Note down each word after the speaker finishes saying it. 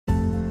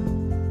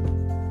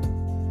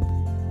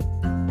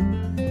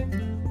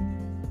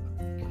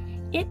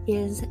It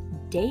is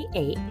day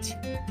 8,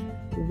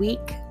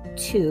 week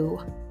 2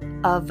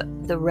 of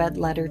the Red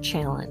Letter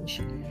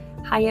Challenge.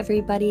 Hi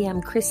everybody,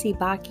 I'm Krissy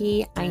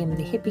Bakke. I am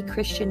the Hippie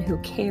Christian who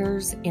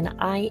cares, and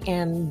I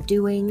am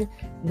doing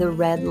the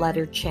Red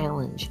Letter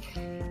Challenge.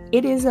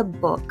 It is a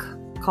book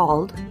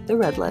called The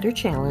Red Letter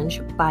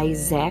Challenge by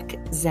Zach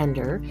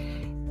Zender.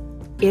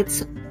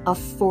 It's a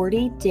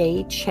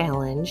 40-day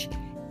challenge,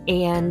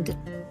 and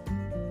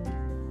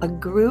a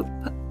group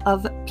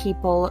of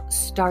people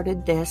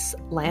started this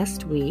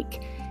last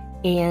week,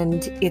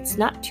 and it's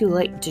not too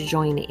late to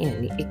join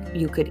in.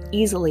 You could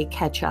easily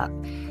catch up.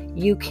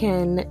 You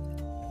can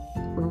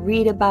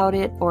read about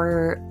it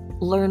or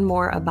learn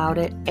more about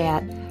it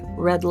at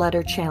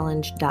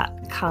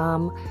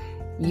redletterchallenge.com.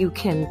 You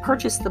can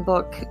purchase the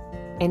book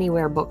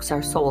anywhere books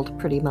are sold,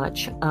 pretty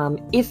much.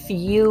 If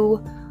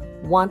you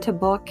want a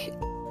book,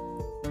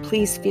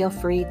 please feel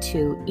free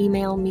to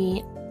email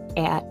me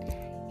at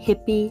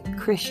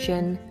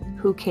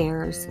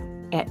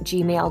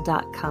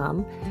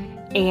hippieChristianWhoCares@gmail.com,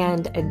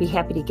 and I'd be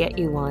happy to get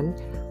you one.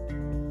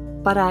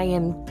 But I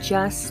am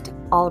just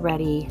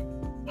already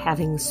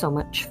having so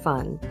much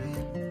fun.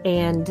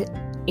 And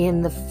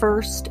in the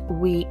first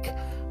week,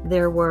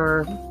 there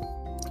were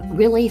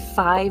really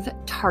 5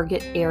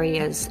 target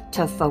areas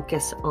to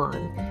focus on: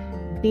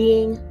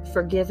 being,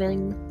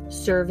 forgiving,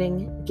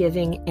 serving,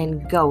 giving,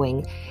 and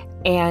going.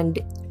 And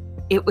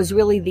it was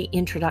really the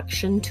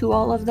introduction to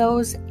all of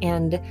those,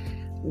 and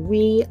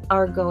we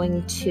are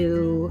going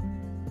to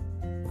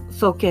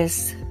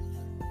focus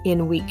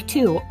in week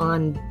 2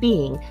 on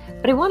being.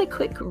 But I want to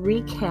quick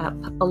recap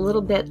a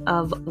little bit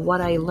of what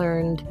I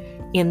learned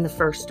in the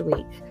first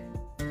week.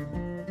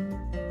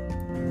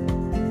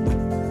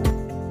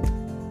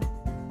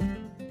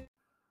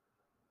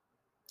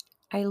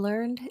 I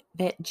learned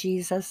that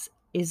Jesus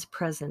is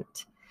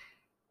present.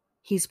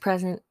 He's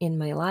present in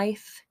my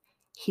life.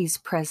 He's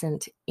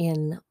present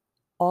in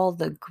all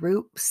the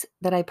groups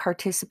that I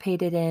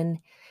participated in.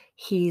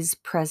 He's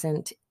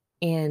present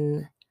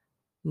in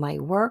my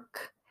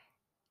work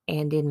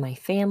and in my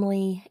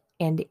family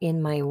and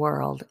in my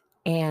world.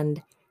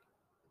 And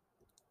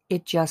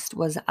it just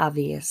was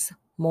obvious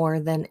more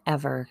than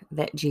ever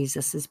that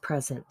Jesus is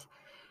present.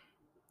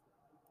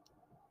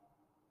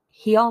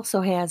 He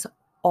also has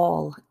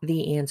all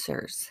the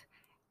answers.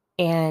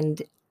 And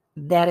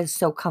that is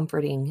so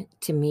comforting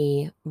to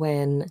me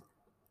when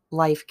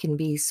life can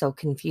be so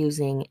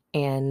confusing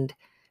and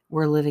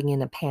we're living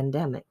in a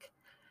pandemic.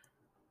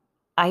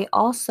 I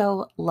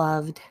also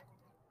loved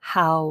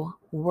how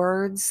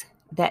words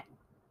that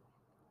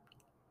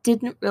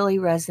didn't really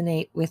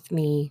resonate with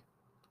me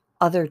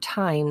other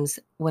times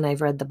when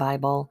I've read the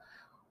Bible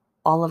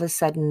all of a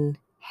sudden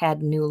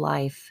had new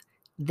life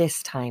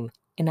this time.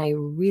 And I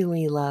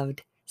really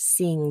loved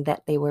seeing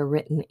that they were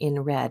written in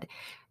red.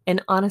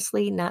 And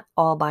honestly, not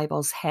all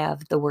Bibles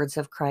have the words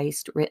of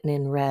Christ written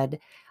in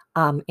red.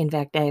 In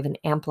fact, I have an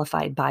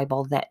amplified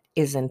Bible that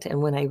isn't.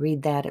 And when I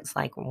read that, it's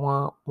like,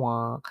 wah,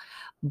 wah.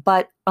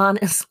 But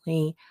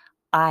honestly,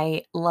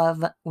 I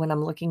love when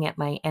I'm looking at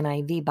my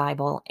NIV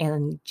Bible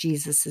and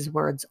Jesus's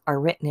words are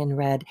written in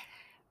red,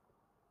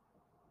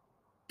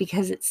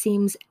 because it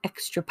seems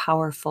extra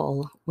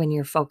powerful when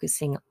you're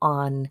focusing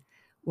on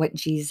what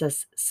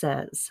Jesus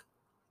says.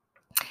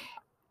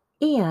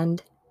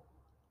 And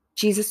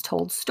Jesus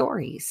told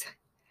stories.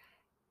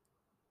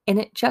 And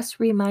it just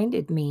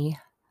reminded me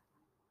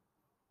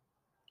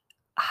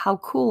how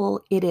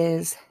cool it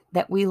is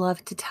that we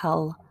love to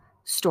tell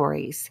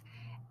stories.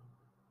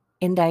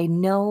 And I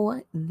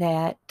know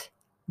that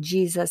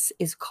Jesus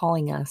is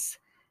calling us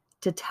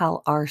to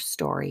tell our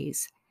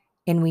stories.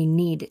 And we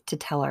need to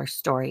tell our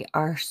story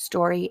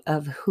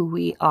of who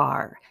we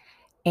are.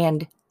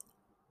 And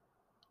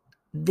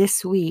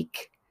this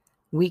week,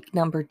 week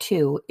number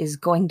 2, is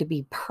going to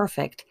be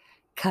perfect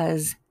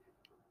because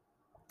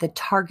the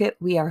target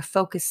we are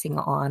focusing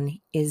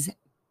on is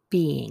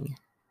being.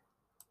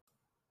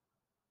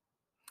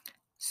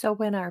 So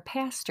when our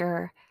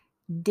pastor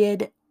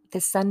did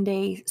the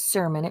Sunday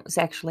sermon, it was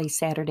actually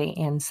Saturday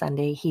and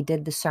Sunday, he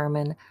did the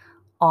sermon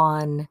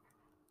on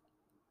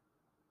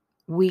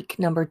week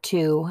number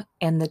 2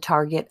 and the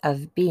target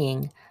of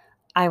being.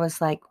 I was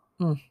like,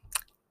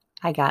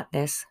 I got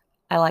this.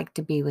 I like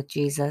to be with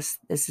Jesus.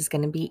 This is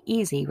going to be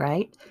easy,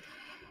 right?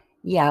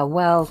 Yeah,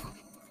 well,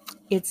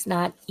 it's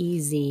not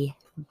easy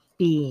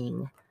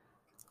being.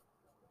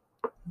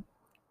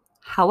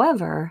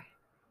 However,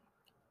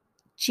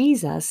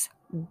 Jesus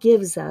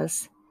gives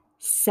us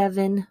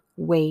 7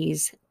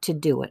 ways to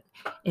do it.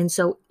 And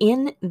so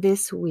in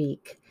this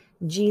week,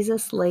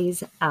 Jesus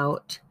lays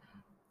out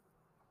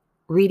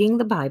reading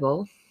the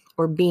Bible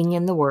or being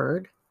in the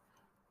Word,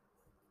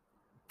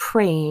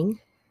 praying,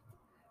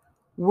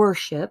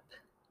 worship,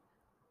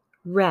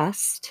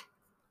 rest,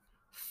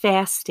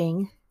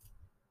 fasting,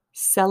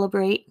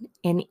 celebrate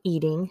and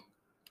eating,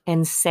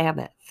 and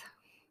Sabbath.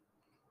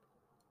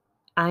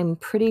 I'm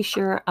pretty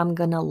sure I'm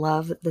going to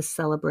love the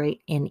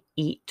celebrate and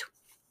eat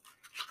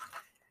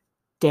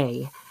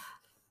day.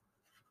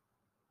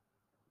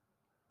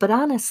 But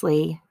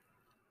honestly,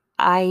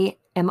 I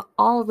am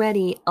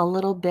already a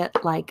little bit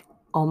like,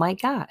 oh my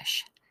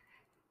gosh,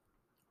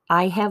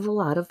 I have a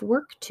lot of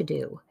work to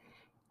do.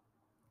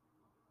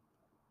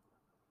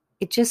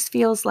 It just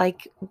feels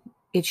like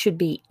it should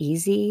be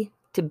easy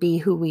to be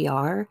who we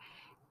are,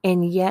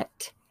 and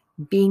yet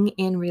being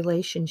in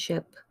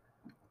relationship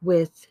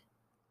with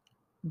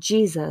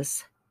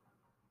Jesus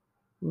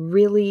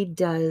really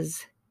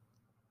does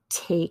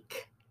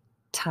take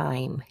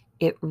time.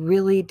 It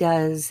really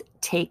does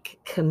take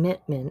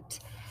commitment.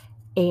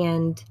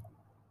 And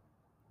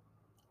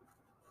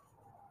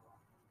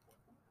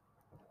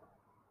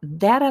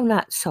that I'm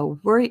not so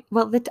worried.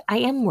 Well, that I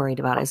am worried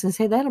about. I was going to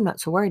say that I'm not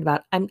so worried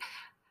about. I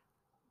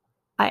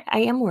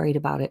am worried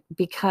about it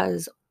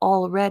because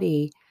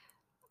already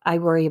I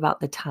worry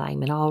about the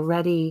time, and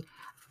already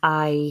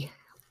I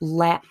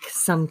lack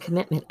some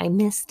commitment. I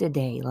missed a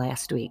day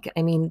last week.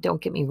 I mean,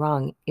 don't get me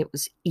wrong. It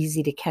was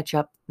easy to catch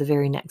up the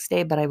very next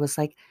day, but I was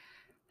like,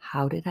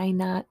 how did I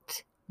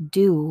not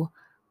do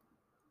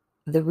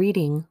the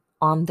reading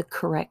on the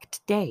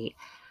correct day?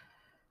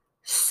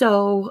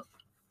 So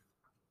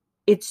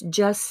it's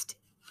just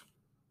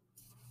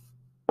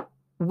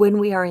when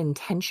we are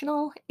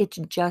intentional, it's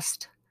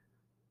just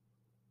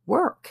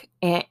work,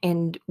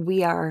 and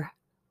we are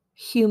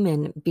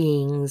human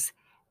beings,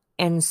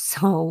 and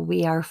so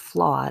we are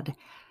flawed.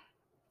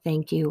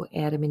 Thank you,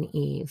 Adam and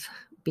Eve,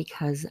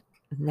 because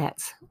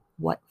that's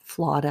what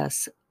flawed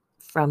us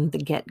from the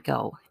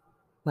get-go.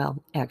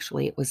 Well,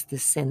 actually, it was the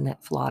sin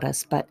that flawed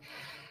us, but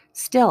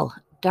still,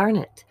 darn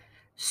it.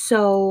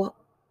 So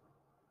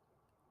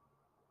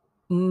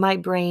my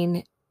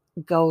brain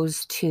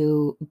goes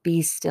to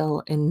be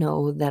still and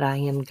know that I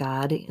am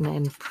God. And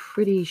I'm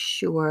pretty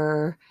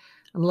sure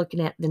I'm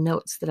looking at the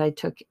notes that I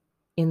took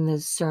in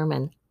this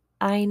sermon.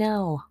 I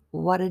know,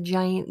 what a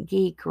giant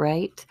geek,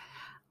 right?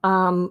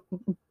 Um,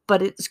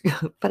 but it's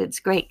but it's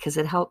great because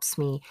it helps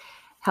me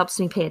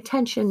pay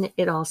attention.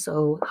 It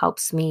also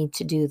helps me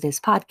to do this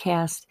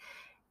podcast,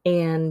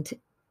 and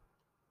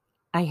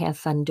I have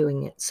fun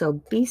doing it. So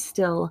be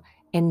still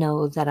and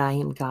know that I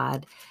am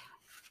God.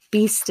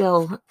 Be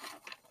still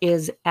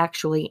is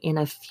actually in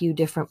a few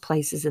different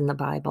places in the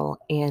Bible,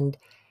 and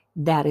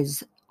that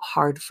is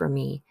hard for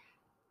me.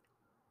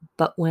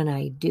 But when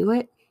I do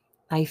it,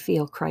 I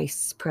feel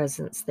Christ's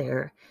presence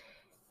there.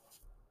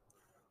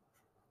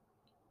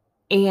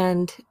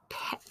 And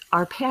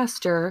our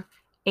pastor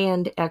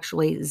and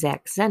actually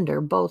Zach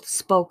Zender both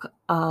spoke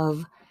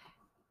of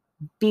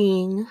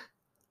being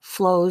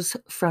flows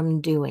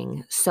from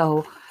doing.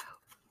 So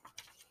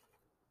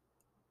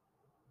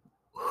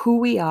who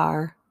we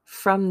are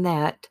from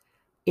that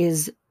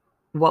is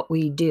what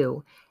we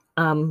do.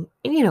 And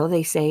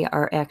they say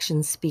our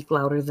actions speak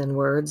louder than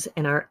words,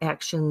 and our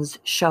actions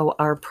show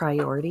our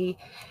priority.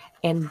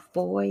 And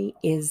boy,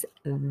 is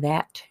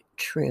that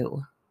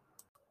true.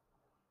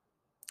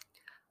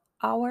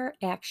 Our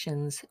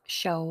actions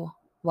show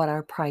what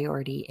our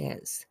priority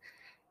is.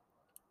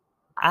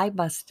 I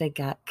busted a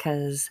gut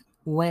because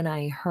when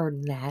I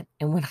heard that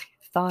and when I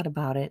thought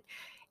about it,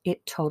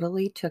 it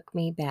totally took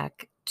me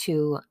back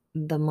to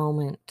the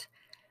moment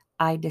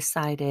I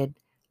decided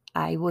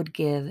I would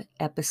give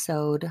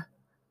episode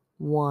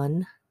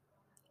 1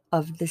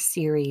 of the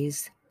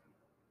series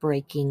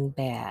Breaking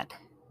Bad.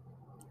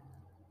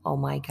 Oh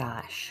my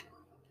gosh.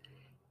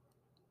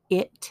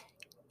 It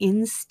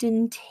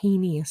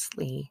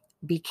instantaneously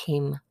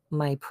became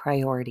my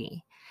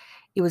priority.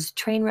 It was a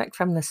train wreck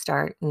from the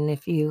start, and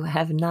if you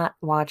have not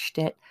watched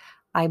it,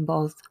 I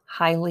both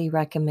highly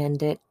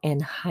recommend it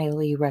and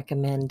highly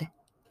recommend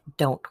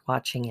don't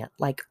watching it.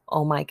 Like,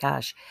 oh my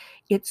gosh,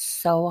 it's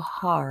so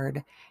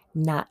hard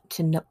not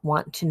to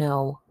want to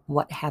know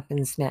what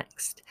happens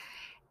next.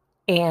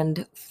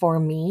 And for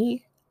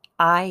me,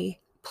 I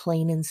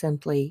plain and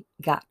simply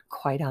got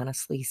quite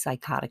honestly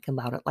psychotic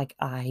about it. Like,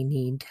 I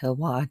need to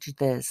watch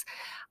this.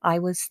 I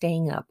was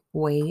staying up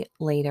way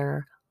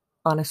later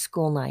on a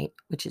school night,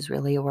 which is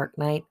really a work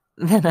night,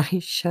 than I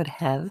should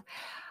have.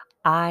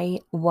 I'm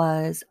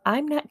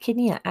not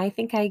kidding you. I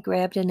think I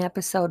grabbed an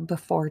episode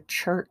before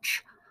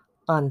church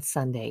on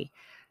Sunday.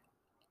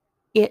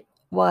 It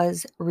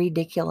was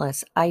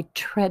ridiculous. I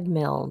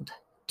treadmilled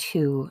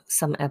to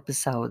some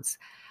episodes.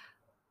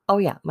 Oh,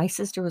 yeah, my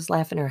sister was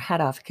laughing her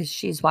head off because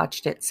she's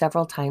watched it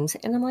several times,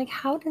 and I'm like,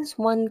 how does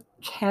one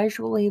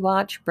casually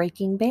watch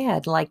Breaking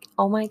Bad? Like,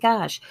 oh my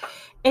gosh.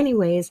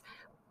 Anyways,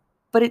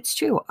 but it's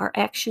true. Our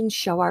actions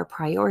show our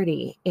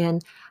priority,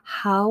 and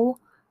how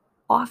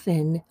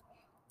often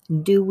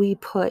do we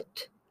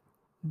put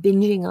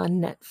binging on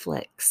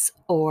Netflix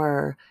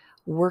or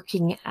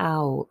working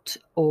out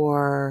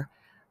or,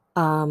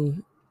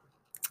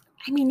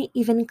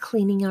 even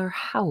cleaning our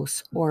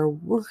house or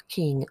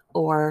working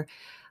or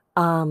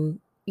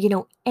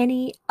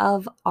any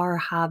of our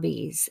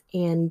hobbies.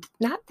 And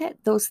not that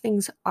those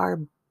things are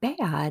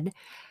bad,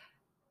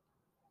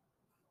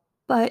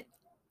 but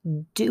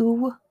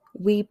do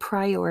we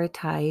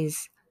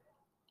prioritize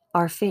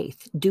our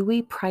faith? Do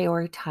we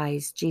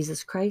prioritize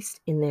Jesus Christ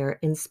in there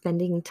and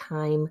spending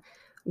time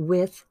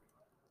with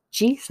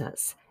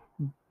Jesus,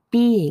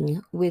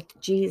 being with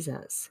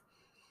Jesus?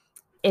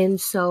 And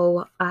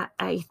so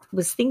I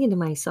was thinking to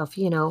myself,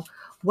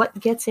 what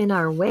gets in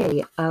our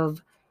way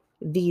of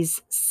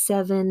these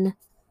 7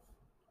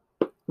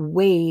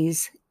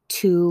 ways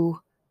to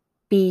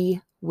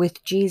be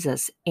with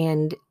Jesus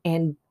and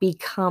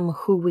become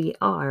who we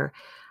are?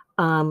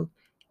 Um,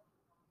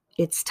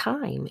 it's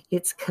time,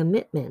 it's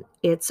commitment,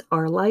 it's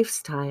our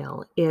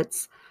lifestyle,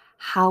 it's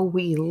how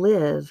we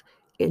live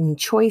and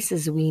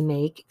choices we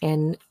make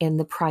and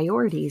the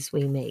priorities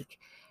we make.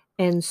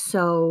 And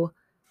so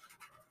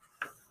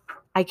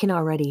I can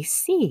already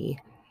see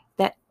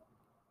that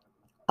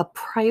a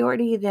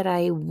priority that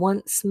I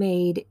once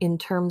made in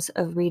terms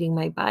of reading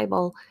my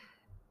Bible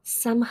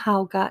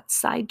somehow got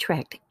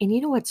sidetracked. And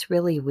you know what's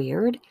really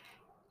weird?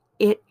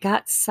 It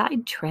got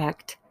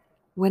sidetracked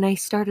when I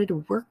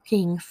started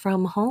working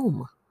from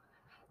home.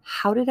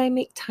 How did I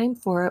make time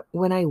for it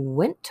when I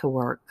went to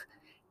work?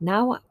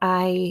 Now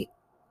I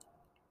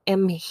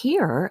am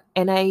here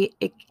and I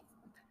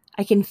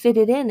can fit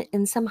it in,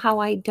 and somehow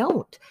I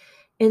don't.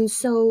 And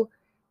so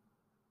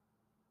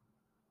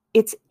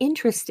it's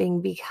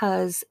interesting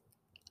because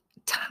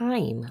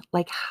time,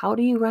 like, how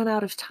do you run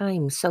out of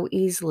time so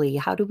easily?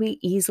 How do we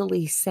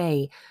easily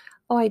say,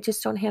 oh, I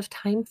just don't have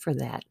time for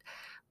that?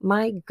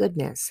 My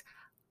goodness,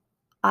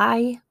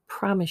 I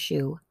promise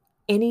you,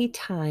 any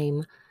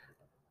time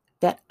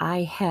that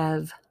I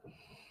have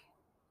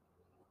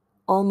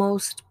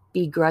almost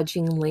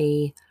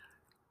begrudgingly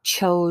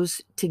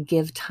chose to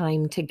give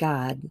time to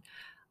God,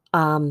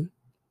 um,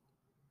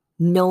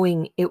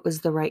 knowing it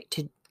was the right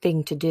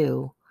thing to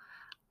do,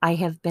 I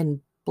have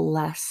been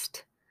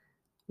blessed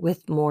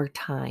with more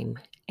time.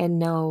 And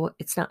no,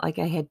 it's not like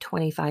I had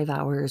 25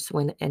 hours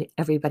when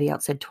everybody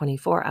else had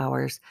 24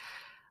 hours,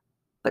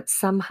 but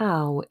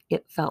somehow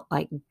it felt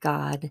like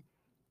God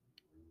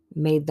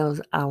made those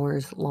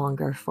hours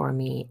longer for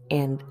me,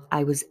 and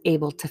I was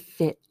able to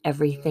fit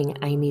everything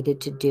I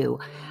needed to do.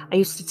 I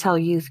used to tell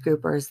youth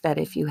groupers that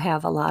if you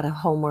have a lot of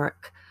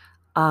homework,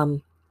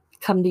 um,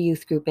 come to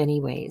youth group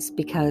anyways,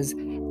 because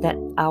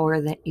that hour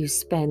that you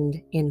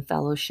spend in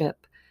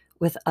fellowship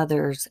with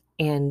others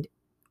and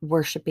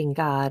worshiping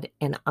God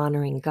and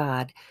honoring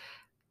God,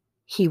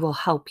 He will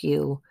help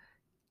you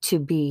to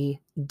be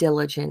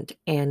diligent,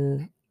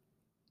 and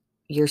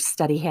your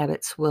study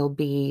habits will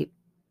be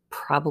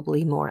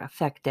probably more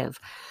effective.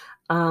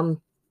 Um,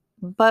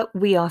 but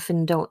we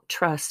often don't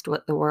trust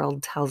what the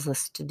world tells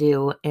us to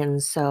do.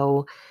 And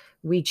so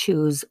we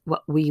choose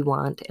what we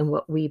want and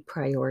what we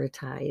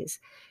prioritize.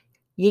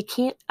 You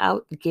can't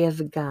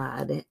outgive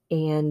God,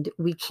 and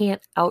we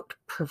can't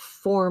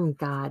outperform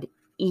God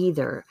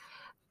either.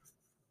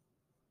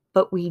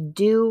 But we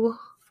do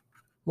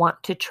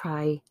want to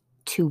try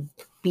to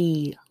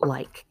be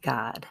like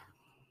God.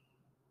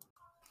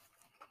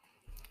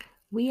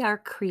 We are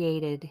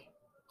created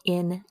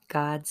in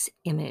God's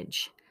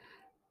image.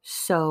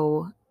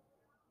 So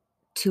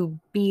to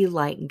be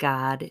like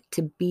God,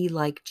 to be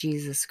like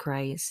Jesus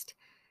Christ,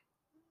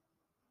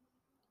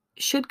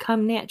 should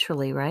come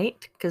naturally,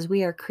 right? Because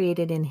we are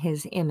created in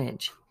His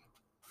image.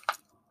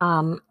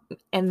 Um,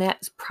 and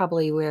that's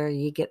probably where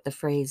you get the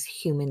phrase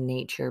human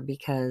nature,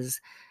 because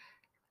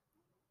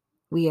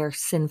we are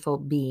sinful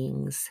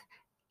beings,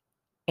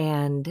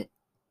 and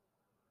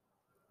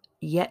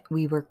yet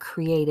we were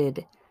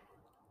created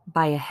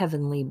by a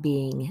heavenly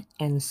being.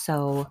 And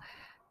so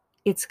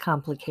it's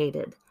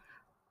complicated.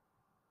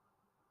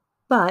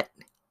 But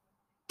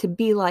to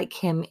be like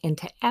Him and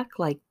to act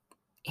like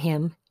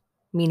Him,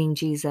 meaning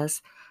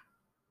Jesus,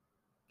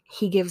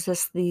 He gives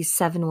us these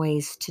 7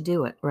 ways to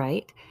do it,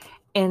 right?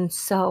 And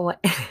so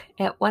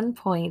at one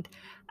point,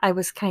 I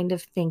was kind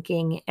of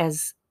thinking,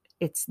 as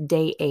it's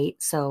day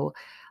 8, so,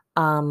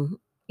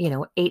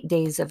 8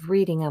 days of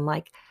reading, I'm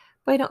like,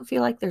 but I don't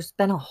feel like there's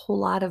been a whole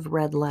lot of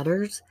red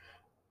letters.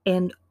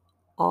 And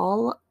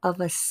all of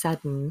a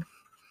sudden,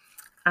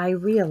 I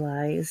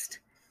realized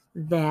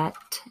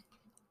that,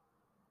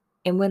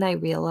 and when I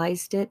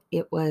realized it,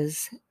 it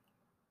was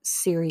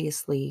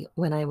seriously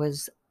when I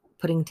was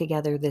putting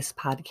together this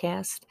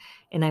podcast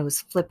and I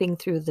was flipping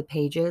through the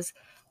pages,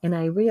 and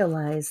I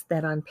realized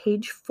that on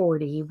page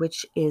 40,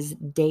 which is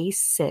day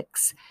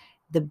 6,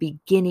 the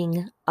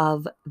beginning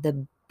of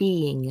the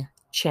Being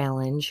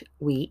Challenge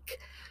week,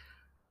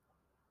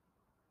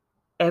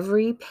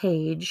 every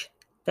page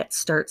that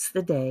starts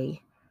the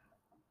day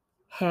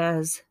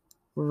has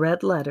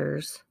red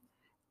letters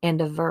and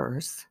a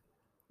verse,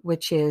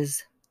 which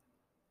is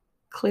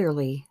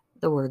clearly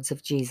the words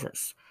of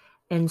Jesus.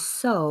 And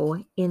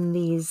so, in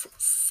these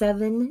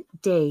 7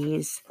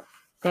 days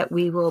that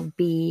we will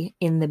be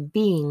in the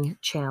Being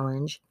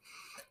Challenge,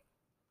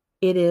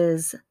 it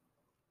is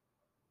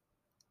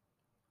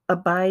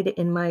abide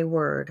in my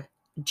word,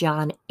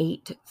 John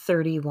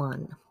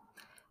 8:31.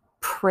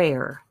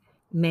 Prayer,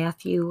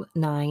 Matthew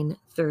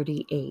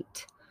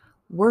 9:38.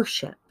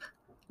 Worship,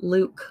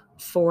 Luke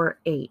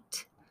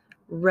 4:8.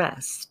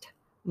 Rest,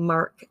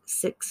 Mark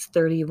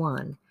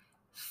 6:31.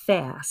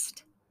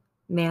 Fast,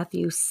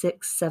 Matthew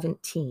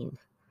 6:17.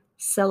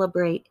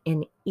 Celebrate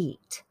and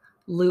eat,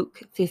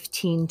 Luke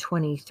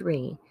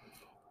 15:23.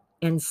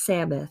 And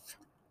Sabbath,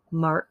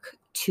 Mark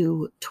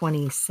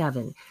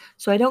 2:27.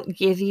 So I don't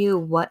give you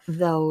what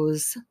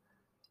those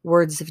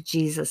words of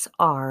Jesus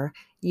are.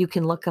 You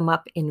can look them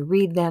up and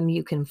read them.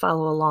 You can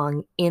follow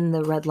along in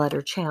the red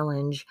letter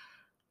challenge.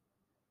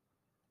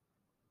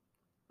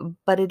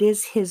 But it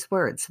is his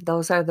words.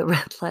 Those are the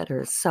red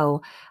letters.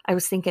 So I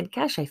was thinking,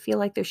 gosh, I feel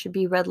like there should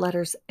be red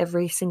letters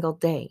every single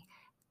day.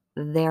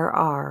 There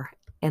are,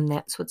 and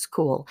that's what's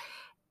cool.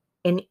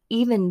 And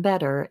even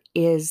better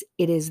is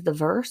it is the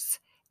verse,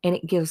 and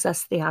it gives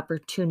us the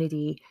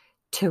opportunity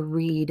to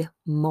read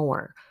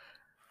more.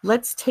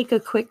 Let's take a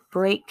quick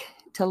break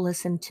to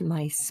listen to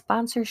my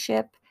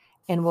sponsorship,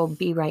 and we'll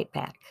be right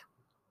back.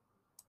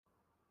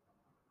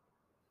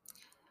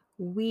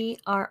 We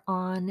are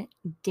on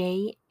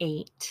day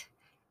 8,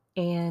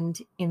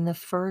 and in the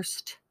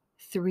first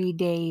 3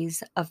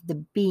 days of the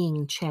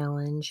Being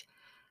Challenge,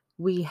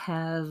 we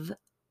have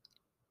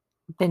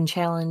been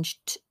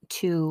challenged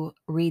to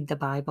read the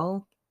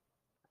Bible,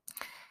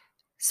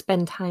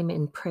 spend time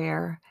in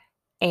prayer,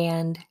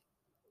 and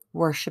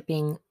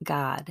worshiping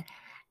God.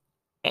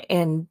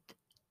 And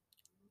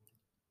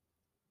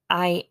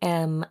I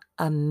am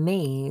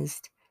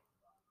amazed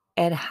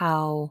at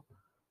how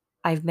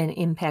I've been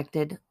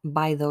impacted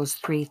by those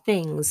 3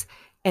 things.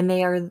 And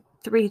they are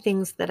 3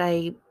 things that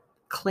I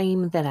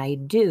claim that I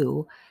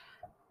do.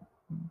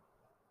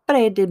 But I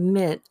had to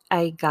admit,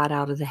 I got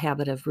out of the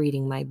habit of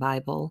reading my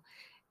Bible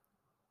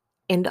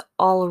and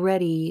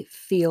already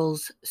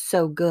feels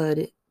so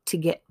good to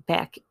get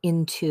back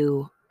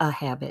into a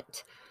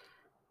habit.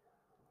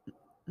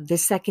 The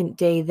second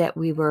day that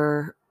we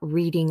were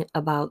reading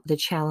about the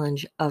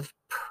challenge of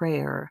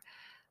prayer,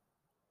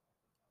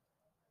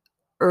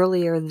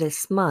 earlier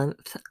this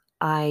month,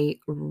 I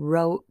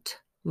wrote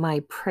my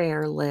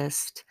prayer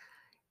list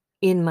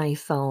in my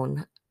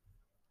phone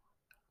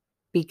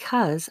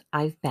because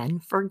I've been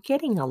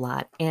forgetting a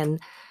lot. And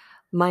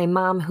my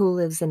mom, who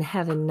lives in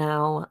heaven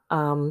now,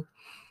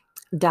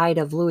 died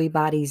of Lewy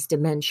body's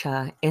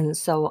dementia. And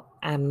so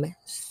I'm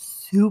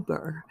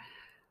super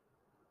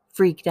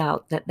freaked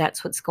out that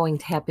that's what's going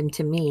to happen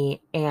to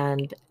me.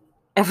 And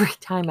every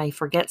time I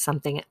forget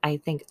something, I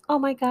think, oh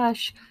my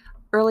gosh,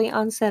 early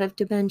onset of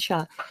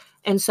dementia.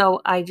 And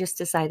so I just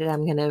decided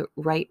I'm going to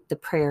write the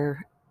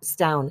prayers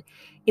down.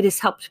 It has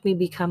helped me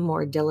become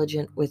more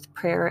diligent with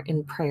prayer,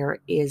 and prayer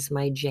is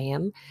my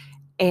jam.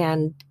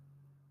 And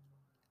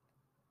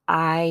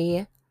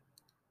I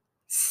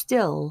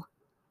still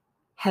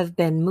have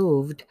been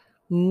moved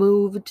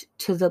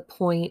to the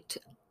point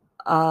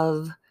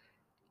of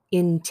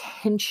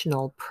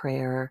intentional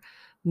prayer,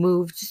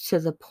 moved to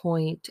the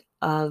point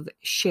of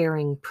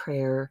sharing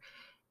prayer,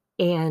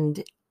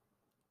 and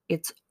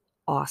it's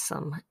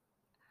awesome.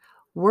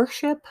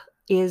 Worship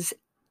is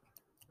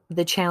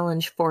the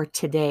challenge for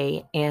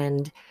today,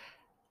 and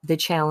the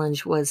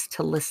challenge was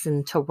to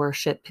listen to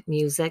worship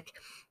music.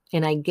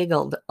 And I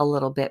giggled a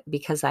little bit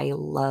because I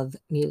love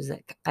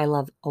music. I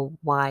love a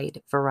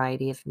wide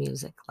variety of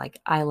music. Like,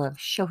 I love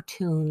show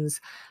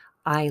tunes.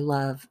 I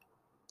love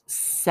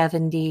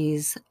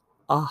 70s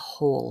a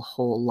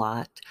whole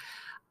lot.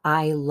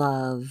 I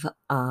love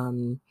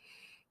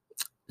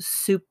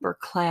super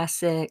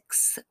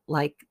classics,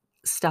 like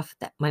stuff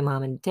that my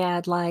mom and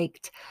dad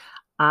liked.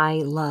 I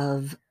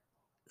love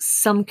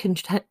some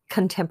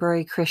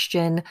contemporary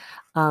Christian.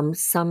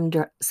 Some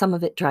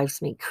of it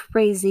drives me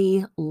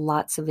crazy.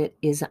 Lots of it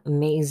is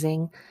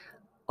amazing.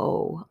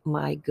 Oh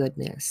my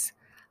goodness.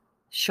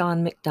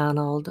 Sean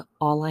McDonald,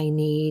 All I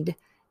Need,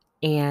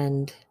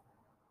 and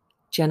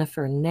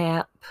Jennifer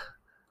Knapp,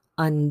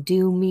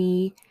 Undo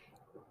Me,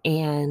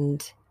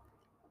 and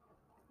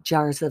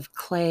Jars of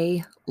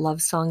Clay,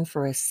 Love Song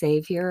for a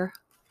Savior.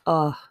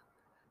 Oh,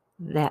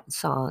 that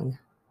song.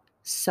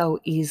 So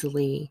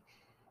easily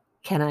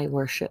can I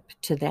worship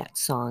to that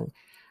song.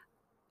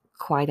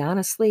 Quite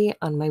honestly,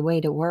 on my way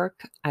to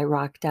work, I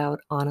rocked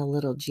out on a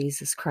little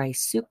Jesus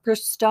Christ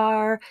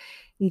Superstar.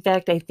 In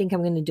fact, I think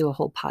I'm going to do a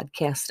whole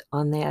podcast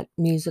on that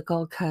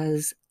musical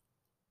because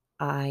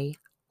I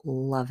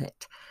love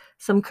it.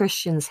 Some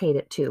Christians hate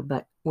it too,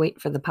 but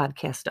wait for the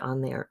podcast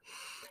on there.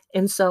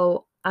 And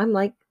so I'm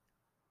like,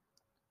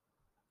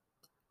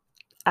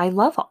 I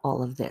love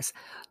all of this.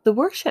 The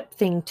worship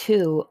thing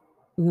too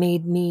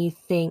made me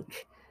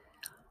think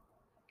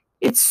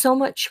it's so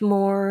much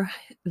more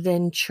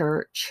than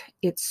church.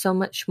 It's so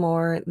much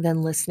more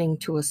than listening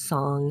to a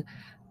song.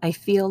 I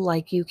feel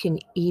like you can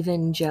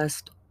even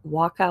just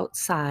walk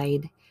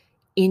outside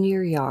in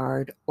your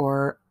yard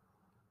or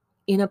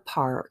in a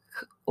park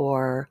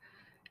or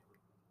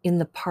in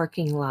the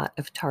parking lot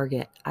of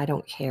Target, I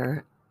don't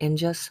care, and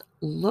just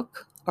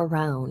look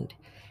around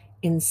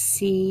and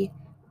see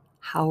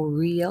how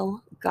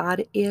real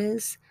God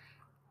is,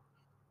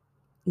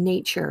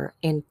 nature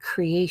and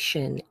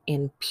creation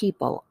and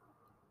people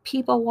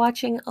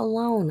watching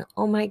alone.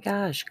 Oh my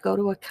gosh, go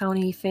to a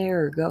county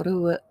fair, go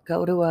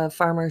to a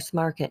farmer's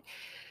market.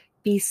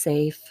 Be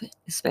safe,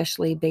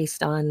 especially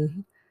based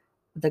on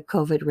the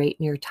COVID rate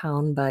in your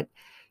town, but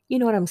you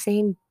know what I'm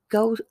saying?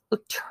 Go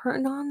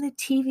turn on the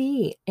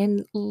TV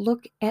and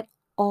look at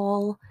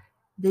all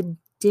the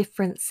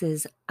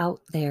differences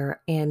out there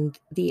and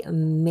the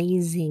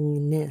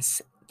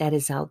amazingness that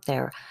is out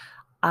there.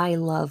 I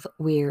love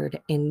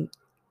weird, and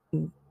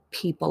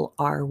people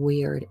are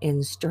weird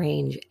and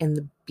strange, and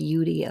the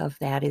beauty of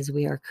that is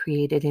we are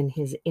created in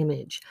his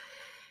image.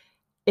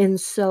 And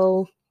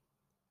so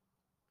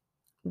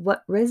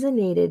what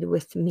resonated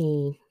with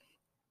me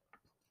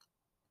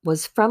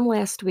was from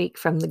last week,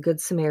 from the Good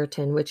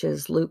Samaritan, which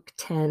is Luke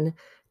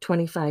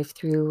 10:25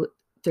 through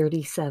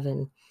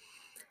 37.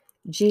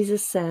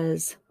 Jesus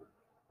says,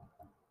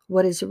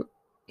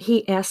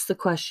 he asks the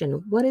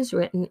question, what is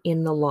written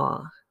in the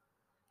law,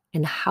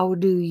 and how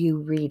do you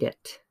read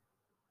it?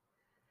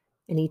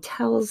 And he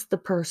tells the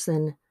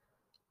person,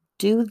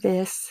 do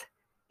this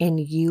and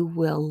you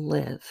will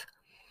live.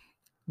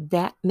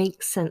 That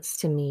makes sense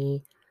to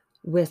me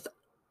with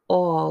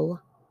all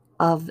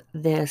of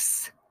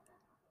this,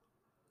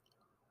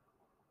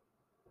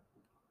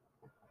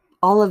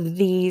 all of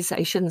these,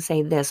 I shouldn't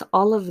say this,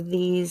 all of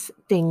these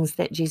things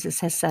that Jesus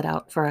has set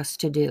out for us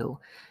to do.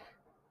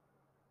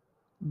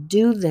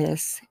 Do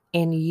this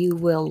and you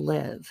will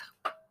live.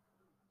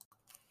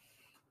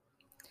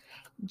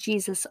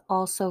 Jesus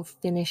also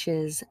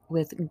finishes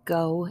with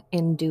go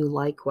and do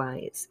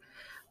likewise.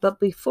 But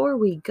before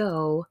we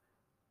go,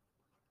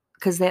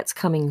 because that's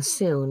coming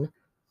soon,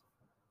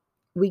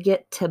 we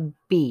get to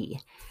be.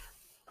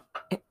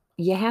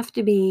 You have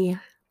to be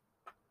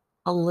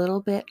a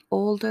little bit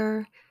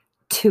older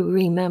to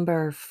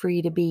remember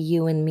Free to Be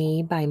You and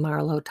Me by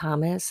Marlo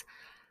Thomas.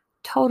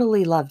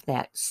 Totally love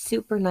that.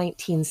 Super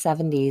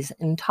 1970s.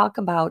 And talk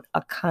about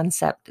a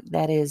concept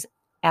that is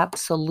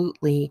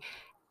absolutely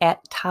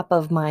at top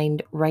of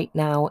mind right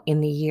now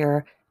in the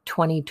year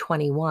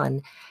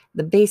 2021.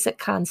 The basic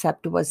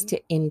concept was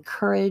to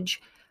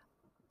encourage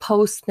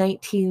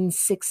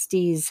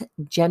post-1960s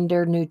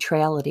gender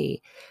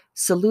neutrality,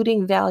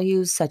 saluting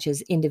values such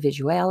as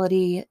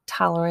individuality,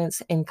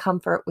 tolerance, and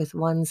comfort with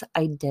one's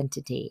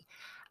identity.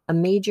 A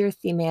major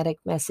thematic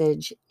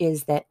message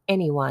is that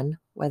anyone,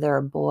 whether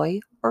a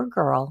boy or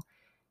girl,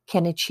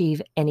 can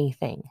achieve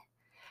anything.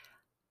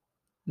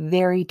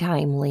 Very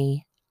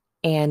timely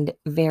and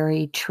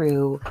very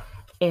true.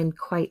 And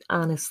quite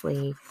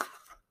honestly,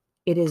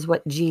 it is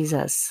what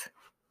Jesus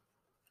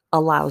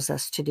allows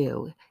us to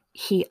do.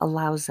 He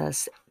allows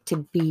us to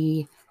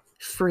be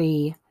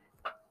free,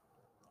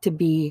 to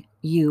be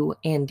you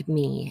and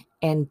me,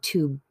 and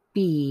to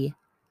be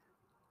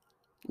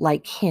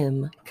like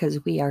him,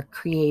 because we are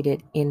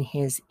created in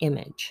his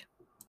image.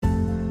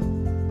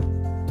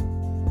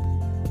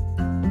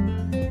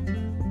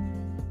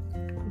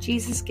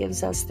 Jesus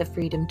gives us the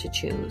freedom to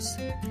choose.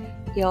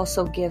 He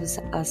also gives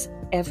us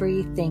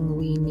everything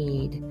we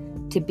need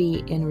to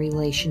be in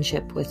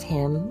relationship with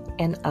him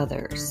and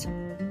others.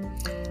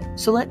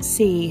 So let's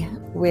see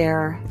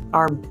where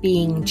our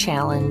being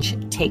challenge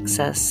takes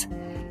us,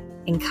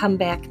 and come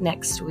back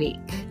next week.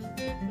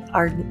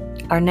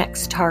 Our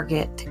next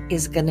target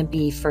is going to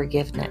be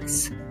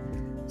forgiveness.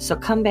 So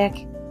come back,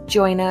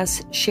 join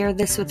us, share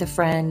this with a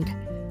friend.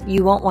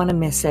 You won't want to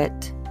miss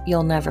it.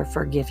 You'll never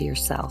forgive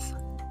yourself.